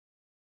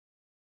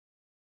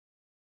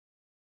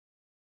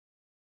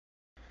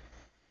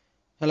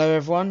Hello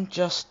everyone,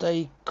 just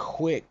a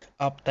quick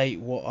update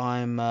what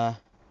I'm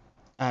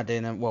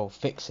adding and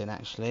fixing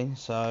actually.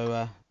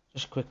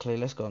 Just quickly,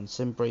 let's go on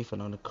Simbrief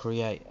and I'm going to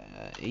create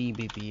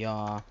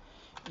EBBR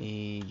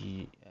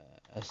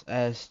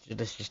ESS.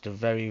 This is just a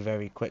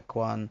very quick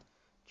one.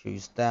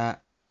 Choose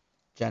that,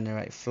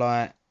 generate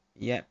flight.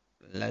 Yep,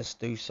 let's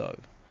do so.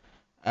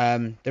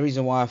 The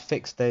reason why I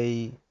fixed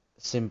the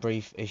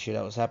Simbrief issue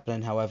that was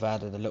happening, however, I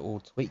added a little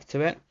tweak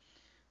to it.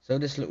 So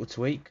this little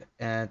tweak,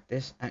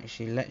 this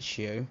actually lets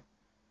you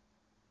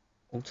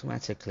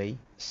automatically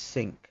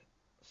sync.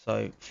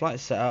 So flight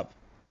setup,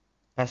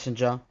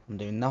 passenger, I'm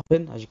doing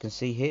nothing. As you can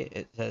see here,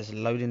 it says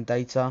loading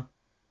data.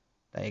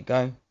 There you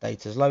go,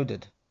 data's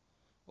loaded.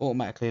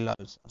 Automatically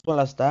loads. As well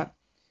as that,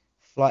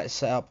 flight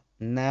setup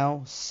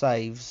now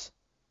saves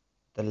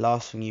the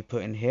last thing you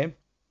put in here.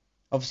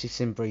 Obviously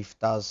Simbrief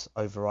does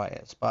overwrite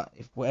it, but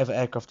if whatever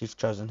aircraft you've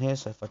chosen here,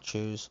 so if I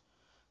choose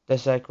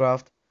this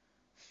aircraft,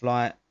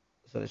 flight,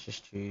 so let's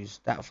just choose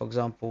that for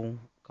example,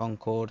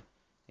 Concorde,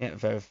 yeah,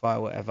 verify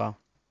whatever.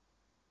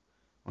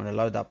 I'm going to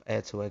load up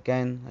LukeAirTool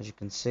again. As you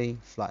can see,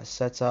 flight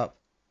setup,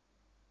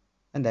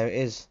 and there it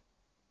is.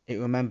 It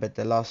remembered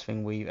the last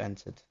thing we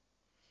entered,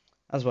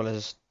 as well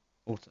as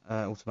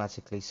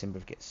automatically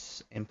Simbrief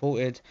gets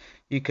imported.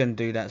 You can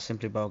do that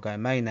simply by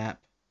going main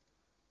app,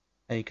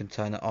 and you can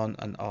turn it on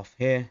and off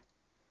here.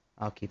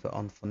 I'll keep it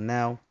on for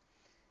now,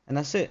 and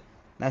that's it.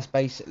 That's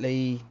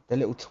basically the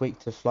little tweak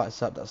to flight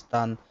setup that's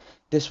done.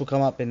 This will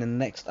come up in the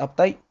next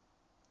update,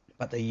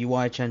 but the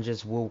UI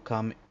changes will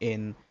come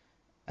in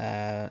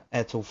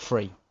AirTool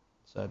 3.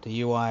 So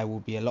the UI will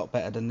be a lot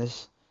better than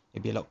this.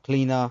 It'll be a lot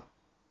cleaner,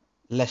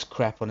 less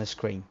crap on the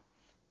screen.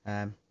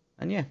 And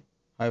yeah,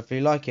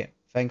 hopefully you like it.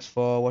 Thanks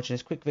for watching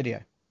this quick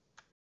video.